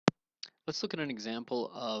Let's look at an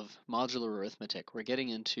example of modular arithmetic. We're getting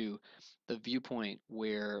into the viewpoint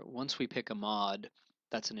where once we pick a mod,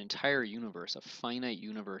 that's an entire universe, a finite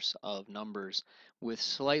universe of numbers with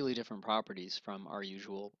slightly different properties from our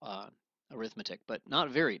usual arithmetic, but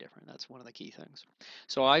not very different. That's one of the key things.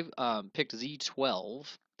 So I've picked Z12,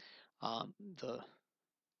 the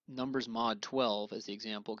numbers mod 12 as the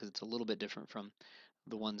example because it's a little bit different from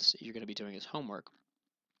the ones you're going to be doing as homework.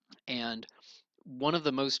 And one of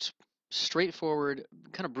the most straightforward,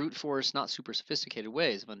 kind of brute force, not super sophisticated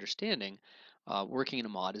ways of understanding working in a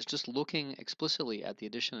mod is just looking explicitly at the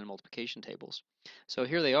addition and multiplication tables. So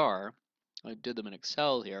here they are. I did them in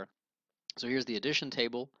Excel here. So here's the addition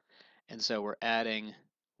table, and so we're adding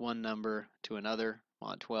one number to another,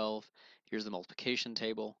 mod 12. Here's the multiplication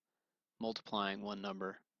table, multiplying one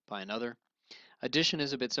number by another. Addition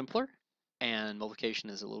is a bit simpler, and multiplication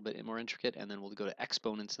is a little bit more intricate, and then we'll go to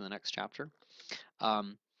exponents in the next chapter.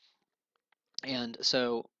 Um, and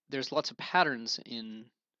so there's lots of patterns in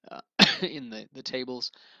in the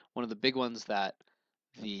tables. One of the big ones that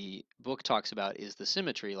the book talks about is the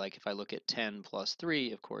symmetry. Like if I look at 10 plus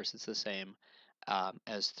 3, of course, it's the same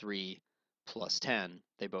as 3 plus 10.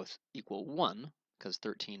 They both equal 1 because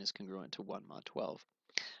 13 is congruent to 1 mod 12.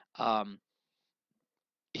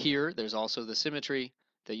 Here, there's also the symmetry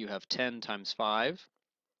that you have 10 times 5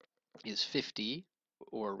 is 50,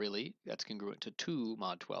 or really, that's congruent to 2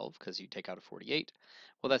 mod 12 because you take out a 48.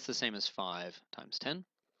 Well, that's the same as 5 times 10.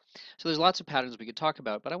 So there's lots of patterns we could talk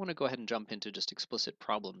about, but I want to go ahead and jump into just explicit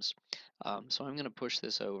problems. So I'm going to push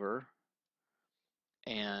this over,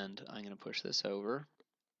 and I'm going to push this over.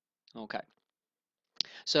 Okay.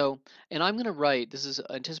 So, and I'm going to write, this is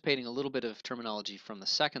anticipating a little bit of terminology from the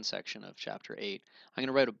second section of chapter 8. I'm going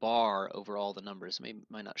to write a bar over all the numbers. It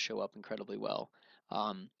might not show up incredibly well.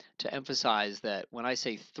 To emphasize that when I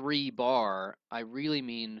say 3 bar, I really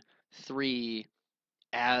mean 3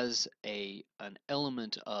 as an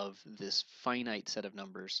element of this finite set of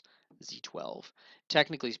numbers, Z12.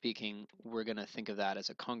 Technically speaking, we're going to think of that as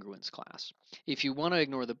a congruence class. If you want to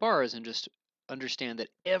ignore the bars and just understand that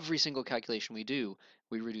every single calculation we do,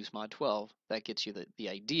 we reduce mod 12, that gets you the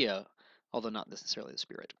idea, although not necessarily the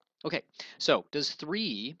spirit. Okay, so does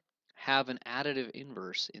 3 have an additive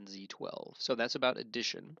inverse in Z12? So that's about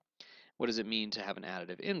addition. What does it mean to have an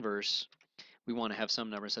additive inverse? We want to have some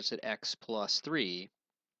number such that x plus 3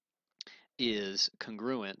 is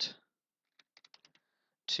congruent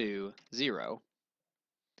to 0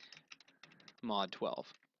 mod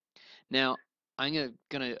 12. Now, I'm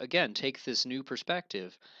going to again take this new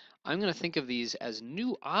perspective. I'm going to think of these as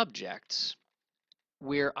new objects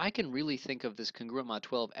where I can really think of this congruent mod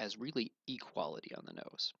 12 as really equality on the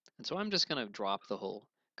nose. And so I'm just going to drop the whole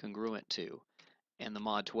congruent to and the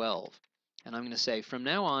mod 12. And I'm going to say from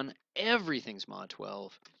now on, everything's mod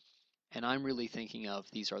 12. And I'm really thinking of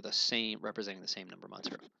these are the same, representing the same number mod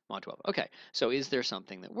 0, mod 12. Okay, so is there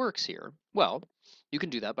something that works here? Well, you can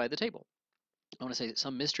do that by the table. I want to say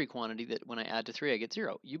some mystery quantity that when I add to 3, I get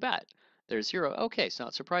 0. You bet. There's 0. Okay, it's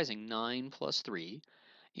not surprising. 9 plus 3.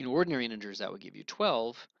 In ordinary integers, that would give you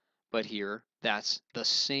 12. But here, that's the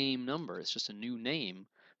same number. It's just a new name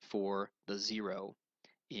for the 0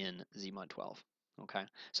 in Z mod 12. Okay,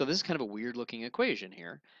 so this is kind of a weird looking equation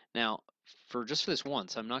here. Now, just for this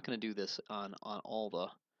once, I'm not going to do this on all the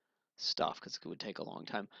stuff because it would take a long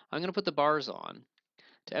time. I'm going to put the bars on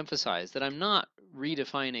to emphasize that I'm not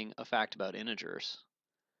redefining a fact about integers.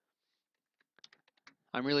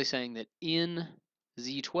 I'm really saying that in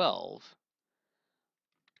Z12,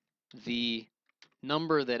 the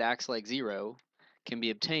number that acts like 0 can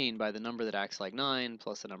be obtained by the number that acts like 9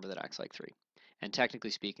 plus the number that acts like 3. And technically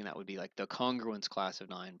speaking, that would be like the congruence class of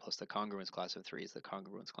 9 plus the congruence class of 3 is the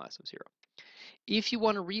congruence class of 0. If you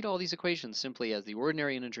want to read all these equations simply as the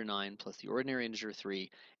ordinary integer 9 plus the ordinary integer 3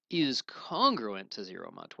 is congruent to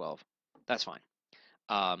 0 mod 12, that's fine.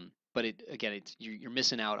 But again, you're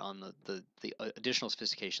missing out on the additional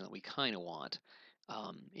sophistication that we kind of want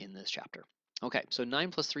in this chapter. Okay, so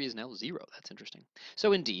 9 plus 3 is now 0. That's interesting.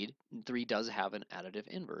 So indeed, 3 does have an additive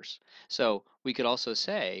inverse. So we could also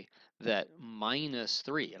say that minus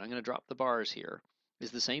 3, and I'm going to drop the bars here,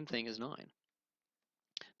 is the same thing as 9.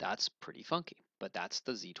 That's pretty funky, but that's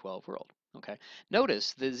the Z12 world. Okay,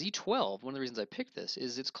 notice the Z12, one of the reasons I picked this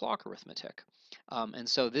is it's clock arithmetic. And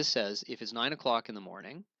so this says if it's 9 o'clock in the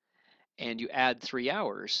morning and you add 3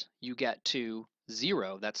 hours, you get to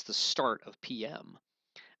 0. That's the start of PM.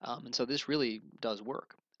 And so this really does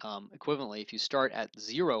work. Equivalently, if you start at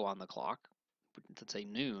 0 on the clock, let's say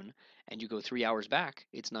noon, and you go 3 hours back,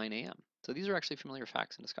 it's 9 a.m. So these are actually familiar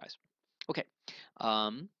facts in disguise. Okay,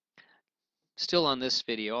 Still on this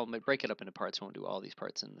video, I'll break it up into parts. I won't do all these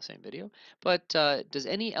parts in the same video. But does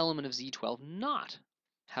any element of Z12 not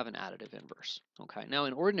have an additive inverse? Okay, now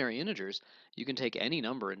in ordinary integers, you can take any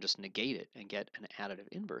number and just negate it and get an additive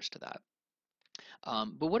inverse to that.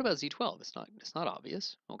 But what about Z12? It's not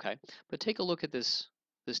obvious. Okay, but take a look at this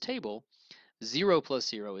table. 0 plus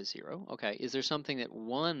 0 is 0. Okay, is there something that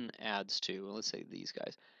 1 adds to? Well, let's say these guys.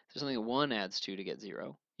 Is there something that 1 adds to get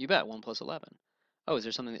 0? You bet, 1 plus 11. Oh, is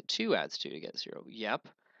there something that 2 adds to get 0? Yep.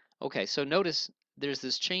 Okay, so notice there's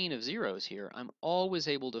this chain of zeros here. I'm always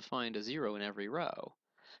able to find a 0 in every row.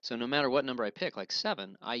 So no matter what number I pick, like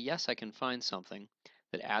 7, yes, I can find something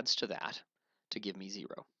that adds to that to give me 0.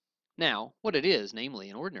 Now, what it is,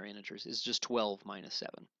 namely in ordinary integers, is just 12 minus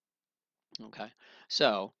 7. Okay,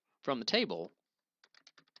 so from the table,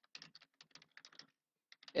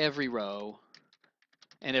 every row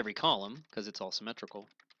and every column, because it's all symmetrical,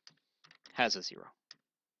 has a 0.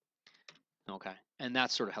 Okay, and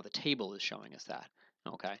that's sort of how the table is showing us that.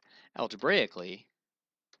 Okay, algebraically,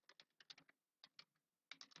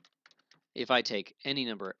 if I take any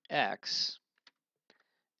number x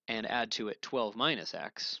and add to it 12 minus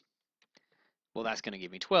x, well, that's going to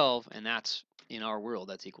give me 12, and that's, in our world,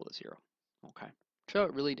 that's equal to 0. Okay, so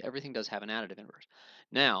it really, everything does have an additive inverse.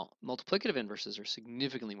 Now, multiplicative inverses are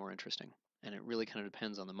significantly more interesting, and it really kind of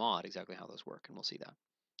depends on the mod exactly how those work, and we'll see that.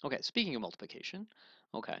 Okay, speaking of multiplication,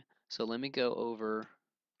 okay, so let me go over,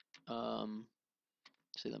 see,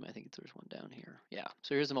 I think there's one down here. Yeah,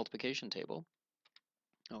 so here's the multiplication table.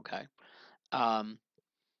 Okay,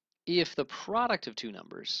 if the product of two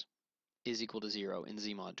numbers is equal to 0 in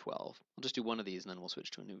Z mod 12. I'll just do one of these and then we'll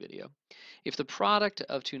switch to a new video. If the product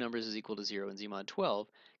of two numbers is equal to 0 in Z mod 12,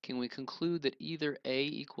 can we conclude that either A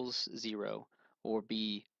equals 0 or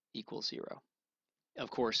B equals 0? Of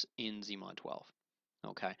course, in Z mod 12.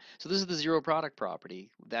 Okay, so this is the zero product property.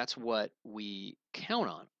 That's what we count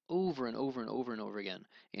on over and over and over and over again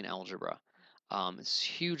in algebra. It's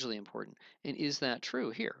hugely important. And is that true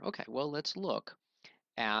here? Okay, well, let's look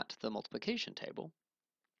at the multiplication table.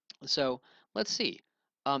 So let's see.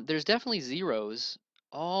 There's definitely zeros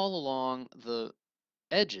all along the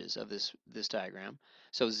edges of this diagram.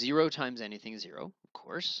 So 0 times anything is 0, of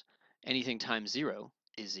course. Anything times 0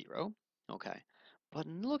 is 0. Okay. But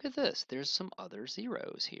look at this. There's some other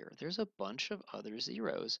zeros here. There's a bunch of other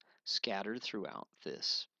zeros scattered throughout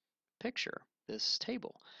this picture, this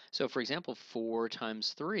table. So for example, 4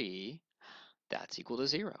 times 3, that's equal to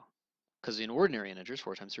 0. Because in ordinary integers,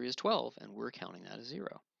 4 times 3 is 12, and we're counting that as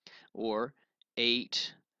 0. Or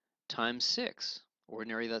 8 times 6.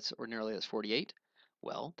 Ordinarily that's 48.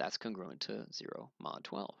 Well, that's congruent to 0 mod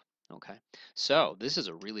 12. Okay, so this is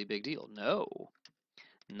a really big deal. No,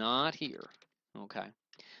 not here. Okay,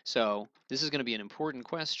 so this is going to be an important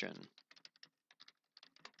question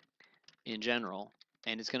in general,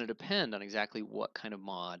 and it's going to depend on exactly what kind of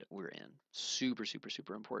mod we're in. Super, super,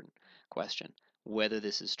 super important question, whether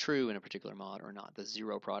this is true in a particular mod or not, the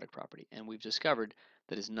zero product property. And we've discovered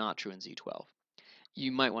that is not true in Z12.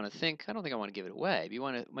 You might want to think, I don't think I want to give it away, but you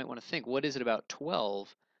might want to think, what is it about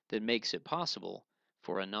 12 that makes it possible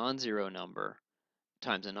for a non-zero number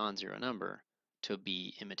times a non-zero number to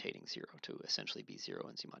be imitating 0, to essentially be 0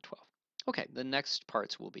 in Z mod 12? Okay, the next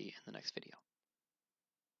parts will be in the next video.